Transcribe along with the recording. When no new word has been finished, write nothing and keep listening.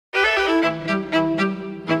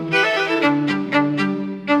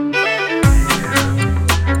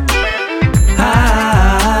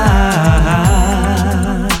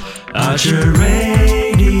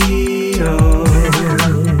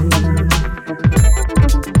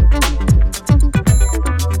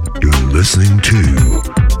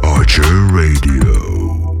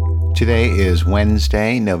Today is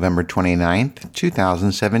Wednesday, November 29th,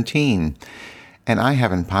 2017, and I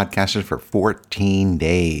haven't podcasted for 14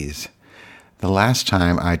 days. The last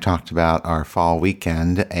time I talked about our fall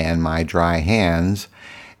weekend and my dry hands,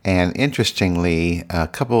 and interestingly,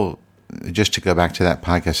 just to go back to that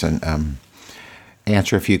podcast and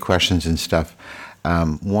answer a few questions and stuff.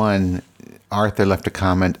 One, Arthur left a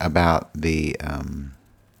comment about the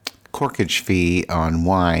corkage fee on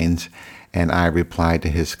wines, and I replied to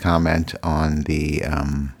his comment on the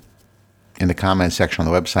in the comment section on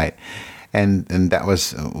the website, and that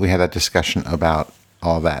was, we had that discussion about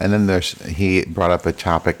all that. And then he brought up a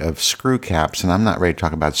topic of screw caps, and I'm not ready to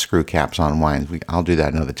talk about screw caps on wines. I'll do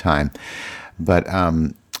that another time. But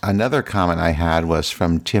another comment I had was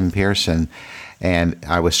from Tim Pearson, and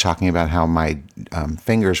I was talking about how my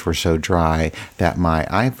fingers were so dry that my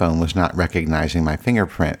iPhone was not recognizing my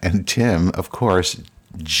fingerprint. And Tim, of course,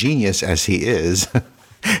 genius as he is,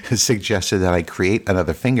 suggested that I create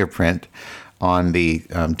another fingerprint on the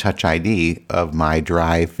Touch ID of my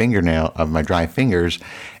dry fingers,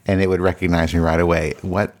 and it would recognize me right away.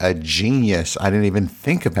 What a genius. I didn't even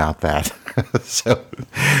think about that. So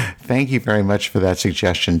thank you very much for that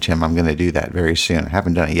suggestion, Tim. I'm going to do that very soon. I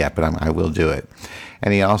haven't done it yet, but I will do it.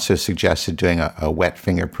 And he also suggested doing a wet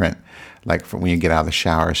fingerprint, like for when you get out of the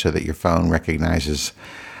shower, so that your phone recognizes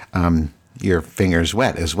your fingers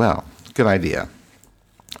wet as well. Good idea.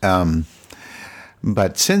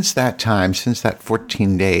 But since that time, since that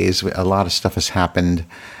 14 days, a lot of stuff has happened.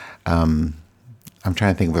 I'm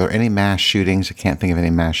trying to think, were there any mass shootings? I can't think of any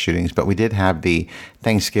mass shootings, but we did have the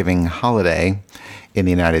Thanksgiving holiday in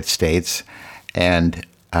the United States. And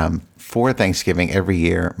for Thanksgiving every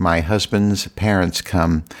year, my husband's parents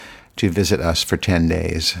come to visit us for 10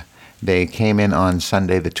 days. They came in on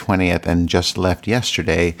Sunday the 20th and just left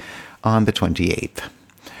yesterday on the 28th.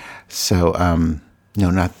 So,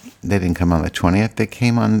 they didn't come on the 20th. They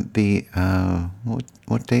came on the,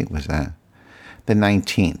 what date was that? The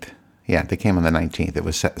 19th. Yeah, they came on the 19th. It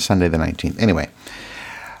was Sunday the 19th. Anyway,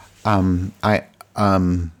 I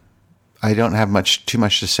don't have too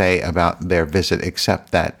much to say about their visit,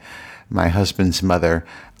 except that my husband's mother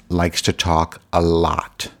likes to talk a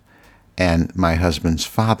lot, and my husband's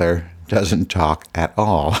father doesn't talk at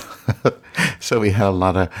all. So we had a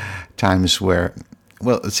lot of times where,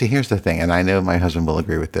 well, see, here's the thing, and I know my husband will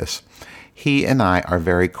agree with this. He and I are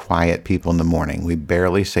very quiet people in the morning. We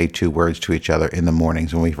barely say two words to each other in the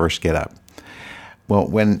mornings when we first get up. Well,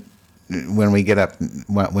 when we get up,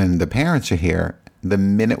 when the parents are here, the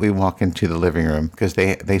minute we walk into the living room, because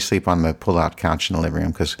they sleep on the pull-out couch in the living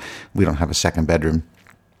room because we don't have a second bedroom.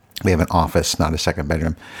 We have an office, not a second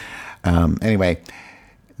bedroom. Anyway,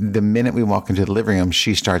 the minute we walk into the living room,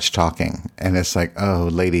 she starts talking. And it's like, oh,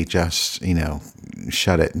 lady, just,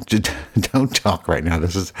 shut it. Don't talk right now.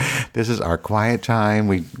 This is our quiet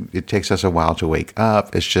time. It takes us a while to wake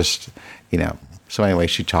up. It's just, So anyway,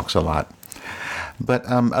 she talks a lot. But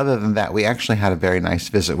other than that, we actually had a very nice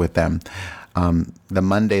visit with them. The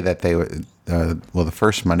Monday that they were, the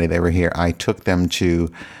first Monday they were here, I took them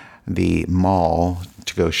to the mall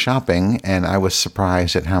to go shopping, and I was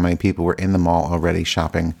surprised at how many people were in the mall already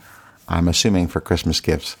shopping, I'm assuming for Christmas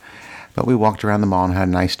gifts. But we walked around the mall and had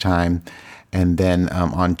a nice time. And then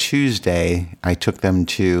on Tuesday, I took them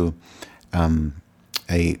to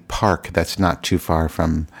a park that's not too far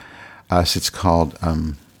from us. It's called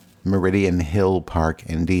Meridian Hill Park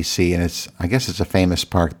in D.C., and I guess it's a famous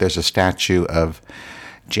park. There's a statue of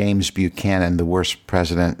James Buchanan, the worst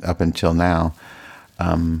president up until now,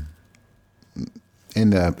 in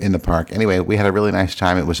the park. Anyway, we had a really nice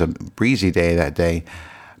time. It was a breezy day that day,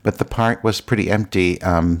 but the park was pretty empty.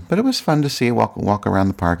 But it was fun to see, walk around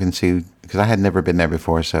the park and see, because I had never been there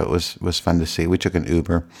before, so it was fun to see. We took an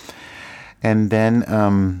Uber. And then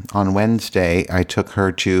on Wednesday, I took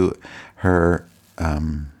her to her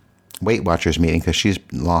Weight Watchers meeting, because she's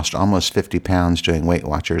lost almost 50 pounds doing Weight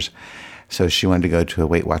Watchers. So she wanted to go to a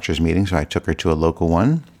Weight Watchers meeting, so I took her to a local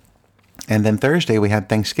one. And then Thursday, we had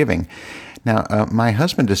Thanksgiving. Now, my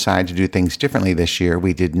husband decided to do things differently this year.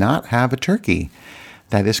 We did not have a turkey.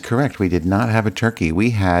 That is correct. We did not have a turkey.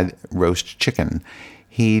 We had roast chicken.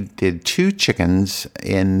 He did 2 chickens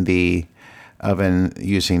in the oven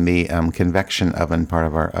using the convection oven, part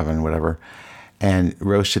of our oven, whatever, and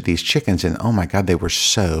roasted these chickens. And oh my God, they were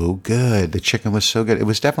so good. The chicken was so good. It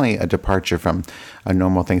was definitely a departure from a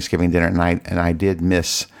normal Thanksgiving dinner, and I did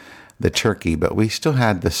miss the turkey, but we still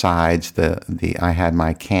had the sides. I had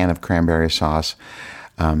my can of cranberry sauce.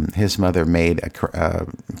 His mother made a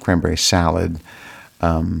cranberry salad.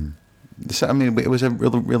 So, I mean, it was a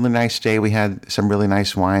really, really nice day. We had some really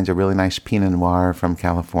nice wines, a really nice Pinot Noir from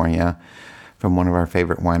California, from one of our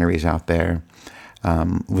favorite wineries out there.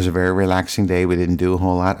 It was a very relaxing day. We didn't do a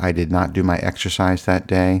whole lot. I did not do my exercise that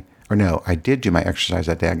day. Or no, I did do my exercise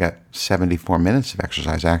that day. I got 74 minutes of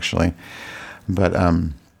exercise, actually. But I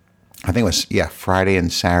think it was, Friday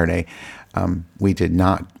and Saturday. I did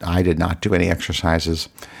not do any exercises.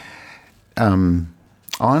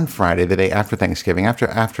 On Friday, the day after Thanksgiving,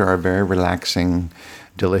 after our very relaxing,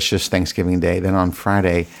 delicious Thanksgiving day, then on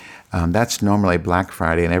Friday, that's normally Black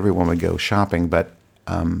Friday, and everyone would go shopping, but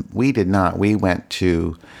we did not. We went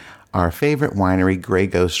to our favorite winery, Grey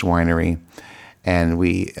Ghost Winery, and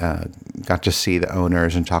we got to see the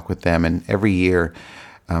owners and talk with them. And every year,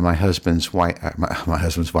 my husband's wife,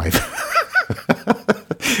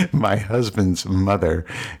 my husband's mother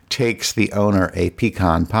takes the owner a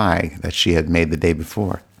pecan pie that she had made the day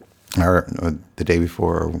before, or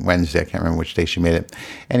Wednesday. I can't remember which day she made it.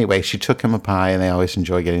 Anyway, she took him a pie, and they always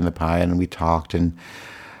enjoy getting the pie. And we talked and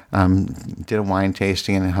did a wine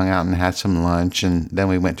tasting and hung out and had some lunch. And then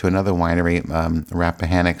we went to another winery,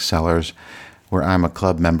 Rappahannock Cellars, where I'm a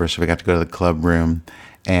club member. So we got to go to the club room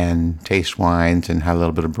and taste wines and had a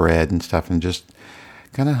little bit of bread and stuff and just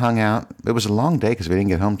kind of hung out. It was a long day because we didn't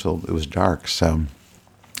get home till it was dark.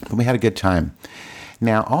 But we had a good time.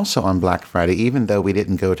 Now, also on Black Friday, even though we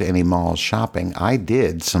didn't go to any malls shopping, I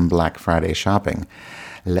did some Black Friday shopping.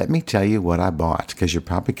 Let me tell you what I bought, because you're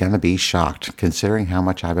probably going to be shocked considering how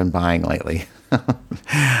much I've been buying lately.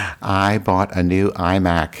 I bought a new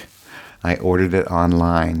iMac. I ordered it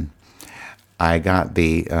online. I got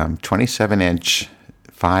the 27-inch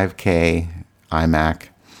 5K iMac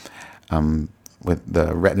with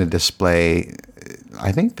the Retina display.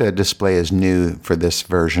 I think the display is new for this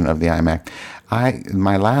version of the iMac.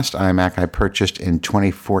 My last iMac I purchased in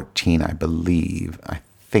 2014, I believe. I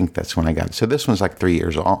think that's when I got it. So this one's like 3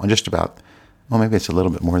 years old, just about, well, maybe it's a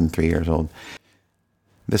little bit more than 3 years old.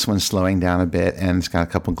 This one's slowing down a bit, and it's got a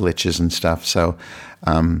couple glitches and stuff. So,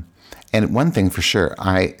 and one thing for sure,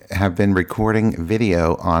 I have been recording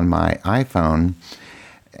video on my iPhone,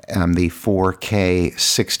 the 4K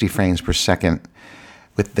 60 frames per second,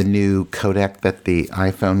 with the new codec that the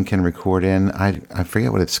iPhone can record in. I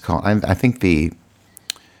forget what it's called. I think the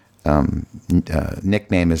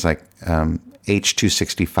nickname is like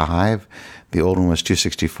H265. The old one was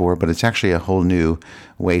 264, but it's actually a whole new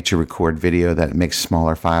way to record video that makes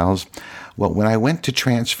smaller files. Well, when I went to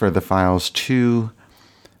transfer the files to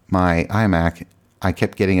my iMac, I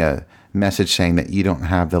kept getting a message saying that you don't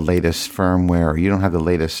have the latest firmware, or you don't have the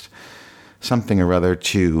latest something or other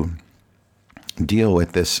to deal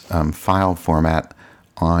with this file format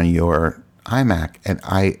on your iMac. And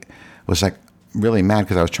I was like really mad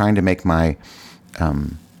because I was trying to make my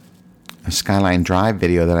Skyline Drive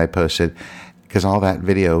video that I posted, because all that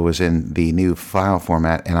video was in the new file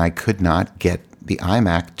format, and I could not get the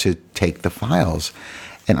iMac to take the files.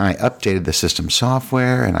 And I updated the system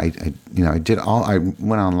software, and I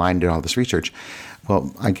went online, did all this research.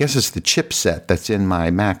 Well, I guess it's the chipset that's in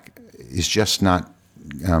my Mac is just not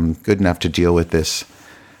good enough to deal with this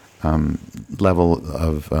level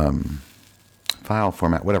of file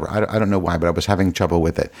format, whatever. I don't know why, but I was having trouble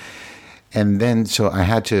with it. And then, so I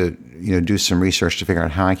had to, do some research to figure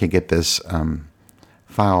out how I could get this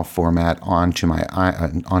file format onto my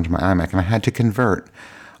iMac, and I had to convert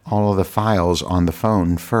all of the files on the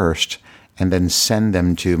phone first, and then send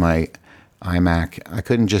them to my iMac. I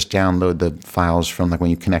couldn't just download the files from like when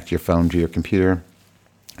you connect your phone to your computer.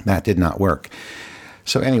 That did not work.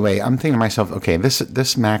 So anyway, I'm thinking to myself, okay,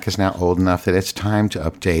 this Mac is now old enough that it's time to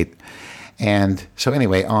update. And so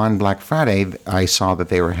anyway, on Black Friday, I saw that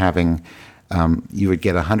they were having, you would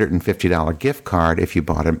get a $150 gift card if you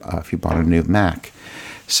bought a new Mac.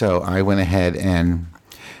 So I went ahead and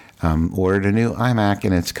ordered a new iMac,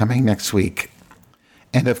 and it's coming next week.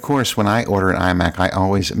 And of course, when I order an iMac, I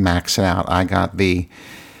always max it out. I got the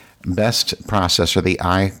best processor, the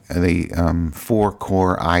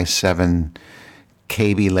 4-core i7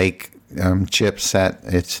 Kaby Lake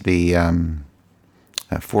chipset. It's the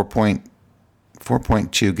 4.2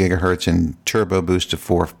 gigahertz and turbo boost to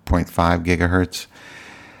 4.5 gigahertz.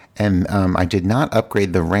 And I did not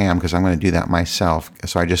upgrade the RAM because I'm going to do that myself.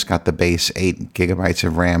 So I just got the base 8 gigabytes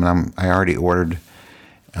of RAM, and I already ordered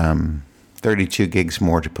 32 gigs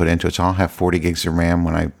more to put into it. So I'll have 40 gigs of RAM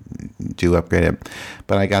when I do upgrade it.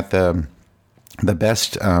 But I got the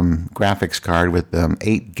best graphics card with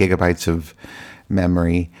 8 gigabytes of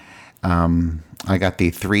memory. I got the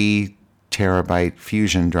 3 terabyte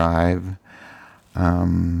Fusion drive.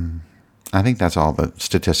 I think that's all the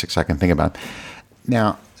statistics I can think about.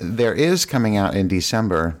 Now, there is coming out in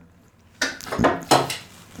December.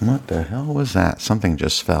 What the hell was that? Something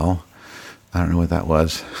just fell. I don't know what that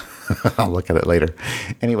was. I'll look at it later.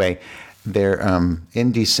 Anyway, they're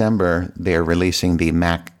in December. They're releasing the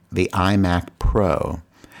iMac Pro,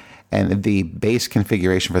 and the base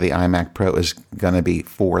configuration for the iMac Pro is going to be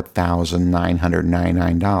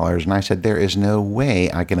 $4,999. And I said, there is no way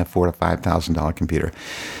I can afford a $5,000 computer.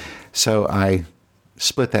 So I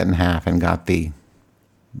split that in half and got the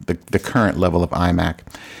current level of iMac.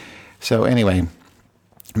 So anyway,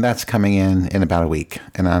 that's coming in about a week,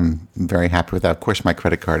 and I'm very happy with that. Of course, my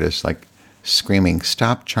credit card is like screaming,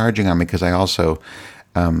 stop charging on me, because I also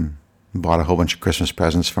bought a whole bunch of Christmas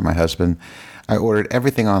presents for my husband. I ordered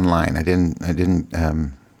everything online. I didn't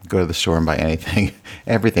go to the store and buy anything.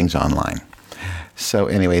 Everything's online. So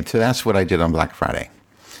anyway, so that's what I did on Black Friday.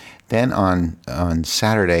 Then on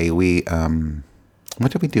Saturday, we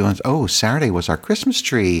what did we do? Saturday was our Christmas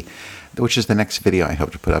tree, which is the next video I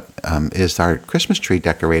hope to put up, is our Christmas tree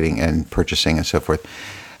decorating and purchasing and so forth.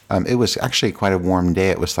 It was actually quite a warm day.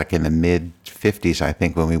 It was like in the mid-50s, I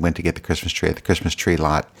think, when we went to get the Christmas tree at the Christmas tree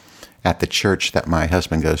lot at the church that my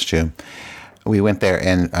husband goes to. We went there,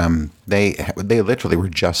 and they literally were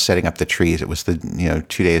just setting up the trees. It was 2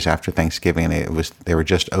 days after Thanksgiving, and they were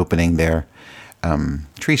just opening their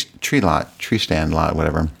tree stand lot,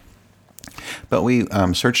 whatever. But we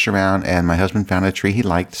searched around, and my husband found a tree he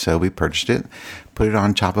liked, so we purchased it, put it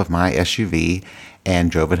on top of my SUV,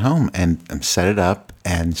 and drove it home and set it up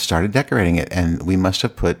and started decorating it. And we must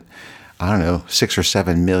have put, 6 or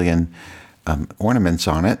 7 million ornaments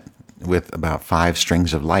on it with about 5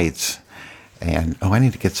 strings of lights. And, I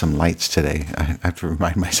need to get some lights today. I have to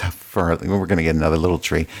remind myself we're going to get another little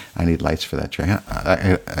tree. I need lights for that tree.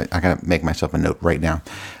 I got to make myself a note right now.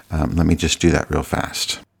 Let me just do that real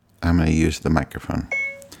fast. I'm going to use the microphone.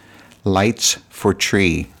 Lights for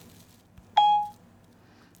tree.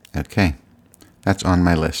 Okay. That's on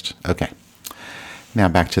my list. Okay. Now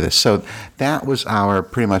back to this. So that was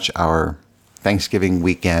pretty much our Thanksgiving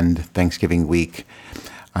week.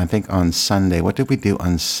 I think on Sunday. What did we do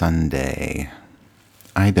on Sunday?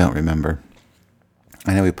 I don't remember.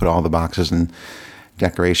 I know we put all the boxes and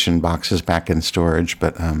decoration boxes back in storage,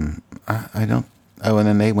 but I don't. Oh, and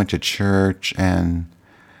then they went to church, and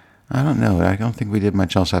I don't know. I don't think we did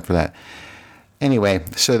much else after that. Anyway,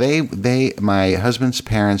 so my husband's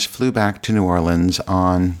parents flew back to New Orleans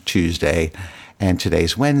on Tuesday, and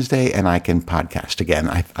today's Wednesday, and I can podcast again.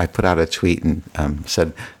 I put out a tweet and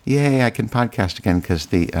said, yay, I can podcast again because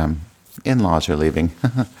the in-laws are leaving.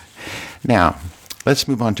 Now, let's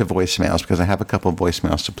move on to voicemails, because I have a couple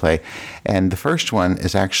voicemails to play. And the first one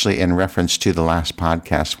is actually in reference to the last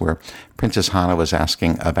podcast where Princess Hannah was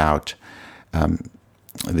asking about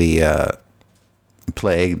the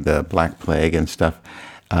plague, the Black Plague and stuff.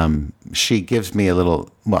 She gives me a little.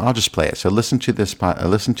 Well, I'll just play it. So listen to this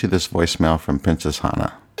voicemail from Princess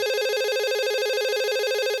Hannah.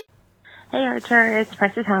 Hey Archer, it's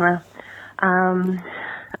Princess Hannah.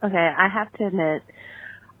 Okay, I have to admit,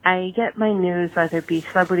 I get my news, whether it be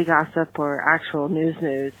celebrity gossip or actual news,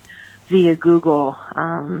 via Google.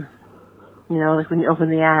 Like when you open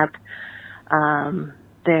the app,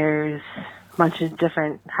 there's a bunch of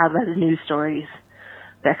different how-to news stories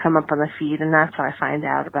that come up on the feed, and that's how I find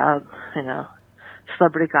out about,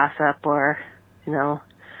 celebrity gossip or,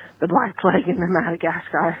 the Black Plague in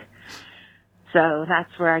Madagascar. So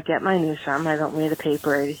that's where I get my news from. I don't read a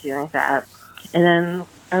paper or anything like that. And then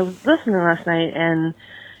I was listening last night, and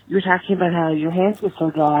you were talking about how your hands get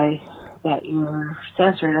so dry that your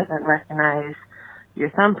sensor doesn't recognize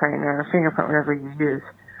your thumbprint or fingerprint, whatever you use.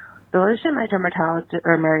 The lotion my dermatologist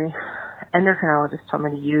or my endocrinologist told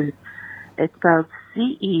me to use, it's spelled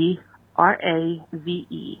CERAVE.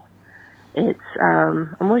 It's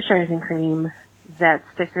a moisturizing cream that's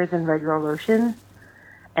thicker than regular lotion,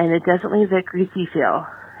 and it doesn't leave that greasy feel,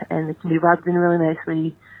 and it can be rubbed in really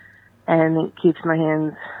nicely, and it keeps my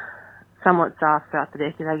hands somewhat soft throughout the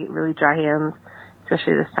day because I get really dry hands,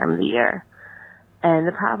 especially this time of the year. And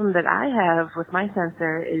the problem that I have with my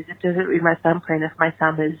sensor is it doesn't read my thumbprint if my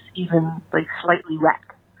thumb is even slightly wet.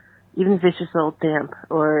 Even if it's just a little damp,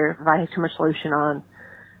 or if I have too much lotion on,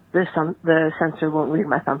 the sensor won't read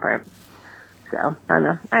my thumbprint. So, I don't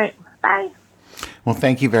know. All right, bye. Well,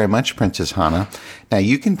 thank you very much, Princess Hannah. Now,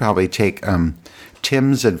 you can probably take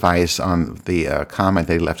Tim's advice on the comment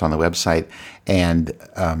they left on the website and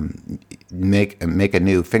make a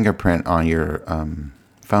new fingerprint on your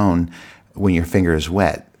phone when your finger is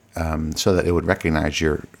wet, so that it would recognize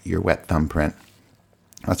your wet thumbprint.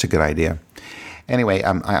 That's a good idea. Anyway,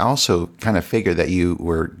 I also kind of figured that you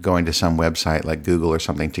were going to some website like Google or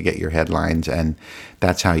something to get your headlines, and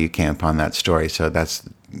that's how you came upon that story. So that's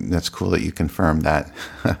cool that you confirmed that.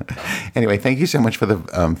 Anyway, thank you so much for the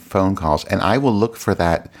phone calls, and I will look for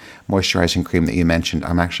that moisturizing cream that you mentioned.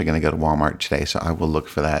 I'm actually going to go to Walmart today, so I will look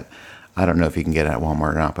for that. I don't know if you can get it at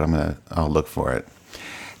Walmart or not, but I'll look for it.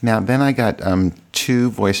 Now, then I got 2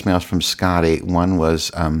 voicemails from Scotty. One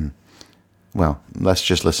was, well, let's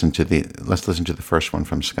listen to the first one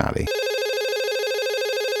from Scotty.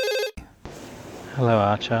 Hello,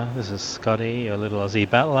 Archer. This is Scotty, your little Aussie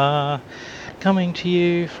battler, coming to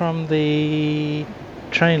you from the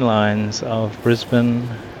train lines of Brisbane.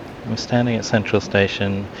 I'm standing at Central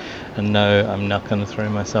Station, and no, I'm not going to throw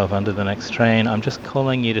myself under the next train. I'm just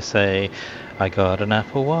calling you to say, I got an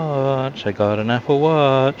Apple Watch. I got an Apple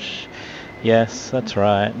Watch. Yes, that's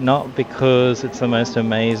right. Not because it's the most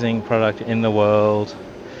amazing product in the world,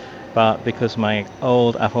 but because my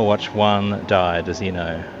old Apple Watch 1 died, as you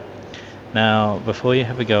know. Now, before you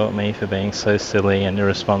have a go at me for being so silly and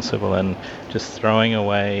irresponsible and just throwing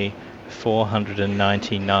away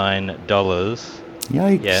 $499,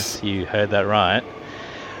 Yikes. yes, you heard that right,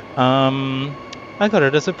 I got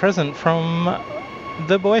it as a present from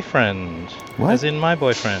the boyfriend. What? As in my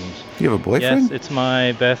boyfriend. You have a boyfriend? Yes, it's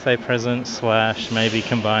my birthday present / maybe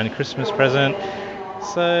combined Christmas present.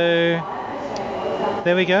 So,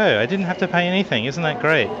 there we go. I didn't have to pay anything. Isn't that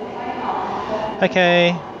great?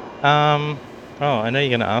 Okay. Oh, I know you're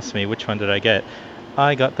going to ask me which one did I get.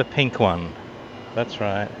 I got the pink one. That's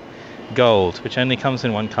right. Gold, which only comes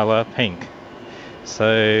in one color, pink.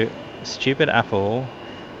 So, stupid Apple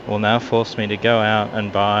will now force me to go out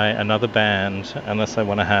and buy another band unless I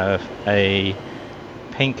want to have a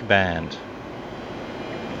pink band.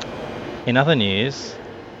 In other news,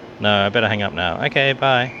 no, I better hang up now. Okay,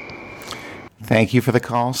 bye. Thank you for the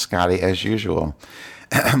call, Scotty, as usual.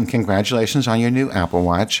 Congratulations on your new Apple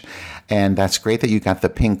Watch. And that's great that you got the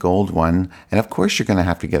pink gold one. And of course, you're going to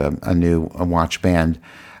have to get a new watch band.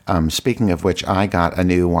 Speaking of which, I got a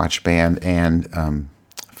new watch band and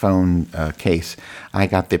phone case. I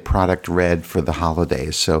got the Product Red for the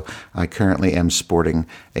holidays. So I currently am sporting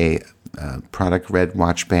a Product Red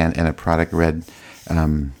watch band and a Product Red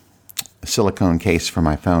silicone case for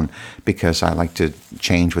my phone because I like to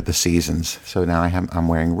change with the seasons. So now I'm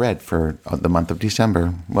wearing red for the month of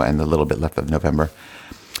December, well, and a little bit left of November.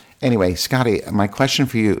 Anyway, Scotty, my question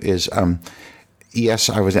for you is, yes,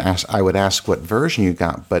 I would ask what version you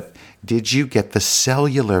got, but did you get the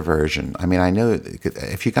cellular version? I mean, I know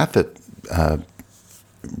if you got the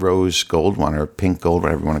rose gold one or pink gold,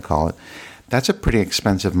 whatever you want to call it, that's a pretty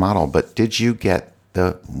expensive model, but did you get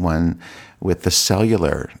the one with the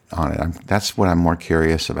cellular on it? That's what I'm more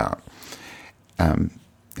curious about.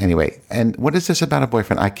 Anyway, and what is this about a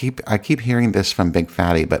boyfriend? I keep hearing this from Big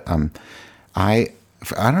Fatty, but I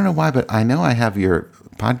don't know why, but I know I have your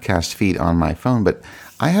podcast feed on my phone, but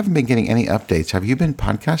I haven't been getting any updates. Have you been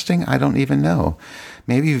podcasting? I don't even know.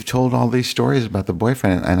 Maybe you've told all these stories about the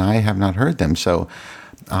boyfriend and I have not heard them. So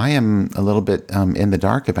I am a little bit in the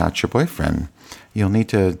dark about your boyfriend. You'll need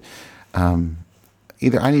to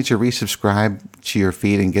either I need to resubscribe to your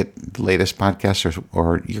feed and get the latest podcasts,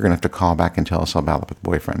 or you're going to have to call back and tell us all about the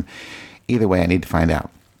boyfriend. Either way, I need to find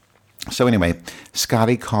out. So anyway,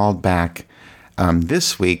 Scotty called back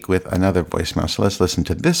this week with another voicemail. So let's listen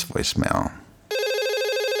to this voicemail.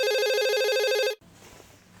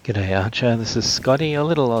 G'day, Archer. This is Scotty, your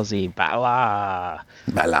little Aussie battler.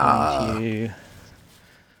 Coming to you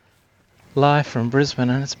live from Brisbane,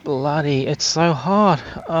 and it's so hot.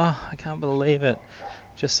 Oh, I can't believe it.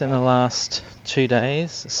 Just in the last 2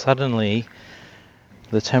 days, suddenly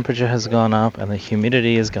the temperature has gone up and the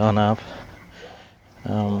humidity has gone up.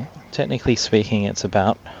 Technically speaking, it's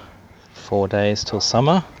about 4 days till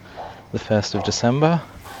summer, the 1st of December.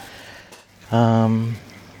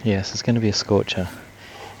 Yes, it's going to be a scorcher.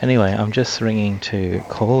 Anyway, I'm just ringing to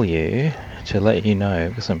call you to let you know,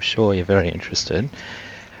 because I'm sure you're very interested,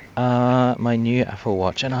 my new Apple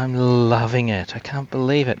Watch, and I'm loving it. I can't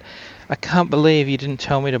believe it. I can't believe you didn't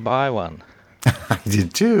tell me to buy one. I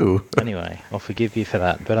did too. Anyway, I'll forgive you for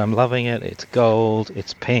that, but I'm loving it. It's gold,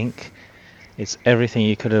 it's pink, it's everything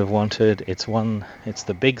you could have wanted. It's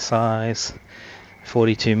the big size,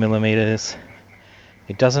 42 millimeters.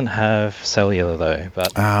 It doesn't have cellular though,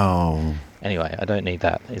 but anyway, I don't need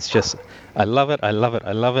that. It's just, I love it, I love it,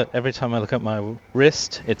 I love it. Every time I look at my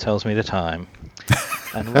wrist, it tells me the time.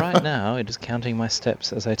 And right now, it is counting my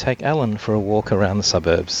steps as I take Alan for a walk around the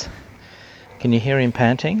suburbs. Can you hear him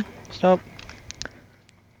panting? Stop.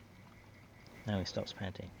 Now he stops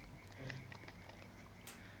panting.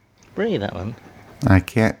 Breathe, Alan. I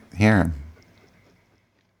can't hear him.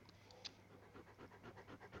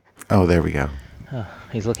 Oh, there we go. Oh,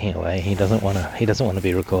 he's looking away. He doesn't want to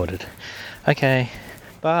be recorded. Okay.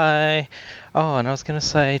 Bye. Oh, and I was going to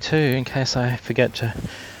say too, in case I forget to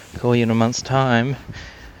call you in a month's time,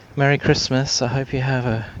 Merry Christmas. I hope you have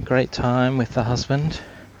a great time with the husband.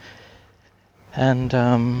 And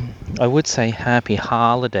I would say happy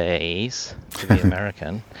holidays to be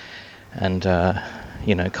American and,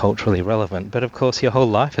 culturally relevant. But of course, your whole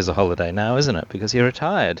life is a holiday now, isn't it? Because you're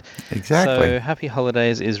retired. Exactly. So happy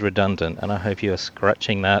holidays is redundant, and I hope you are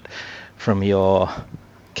scratching that from your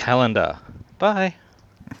calendar. Bye.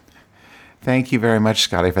 Thank you very much,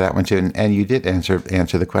 Scotty, for that one too. And you did answer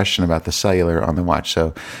the question about the cellular on the watch,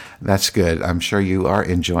 so that's good. I'm sure you are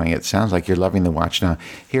enjoying it. Sounds like you're loving the watch. Now,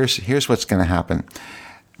 here's what's going to happen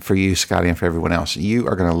for you, Scotty, and for everyone else. You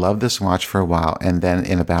are going to love this watch for a while, and then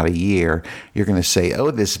in about a year, you're going to say, "Oh,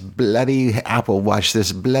 this bloody Apple Watch,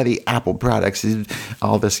 this bloody Apple products,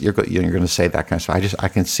 all this." You're going to say that kind of stuff. I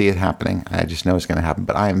can see it happening. I just know it's going to happen.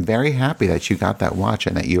 But I am very happy that you got that watch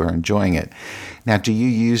and that you are enjoying it. Now, do you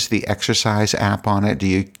use the exercise app on it? Do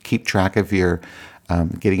you keep track of your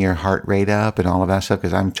getting your heart rate up and all of that stuff?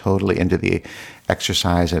 Because I'm totally into the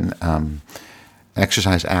exercise and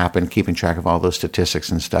exercise app and keeping track of all those statistics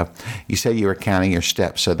and stuff. You said you were counting your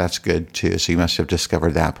steps, so that's good too. So you must have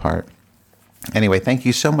discovered that part. Anyway, thank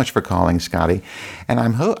you so much for calling, Scotty. And I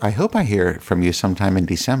hope I hear from you sometime in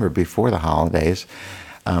December before the holidays.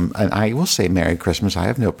 And I will say Merry Christmas. I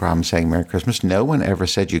have no problem saying Merry Christmas. No one ever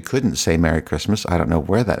said you couldn't say Merry Christmas. I don't know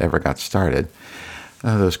where that ever got started.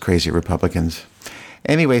 Oh, those crazy Republicans.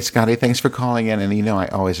 Anyway, Scotty, thanks for calling in. And I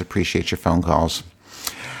always appreciate your phone calls.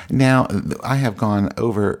 Now, I have gone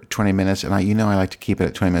over 20 minutes, and I like to keep it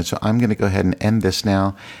at 20 minutes. So I'm going to go ahead and end this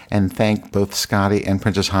now and thank both Scotty and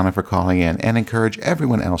Princess Hannah for calling in and encourage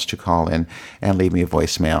everyone else to call in and leave me a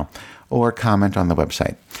voicemail or comment on the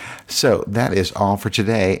website. So that is all for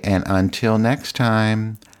today. And until next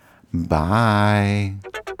time, bye.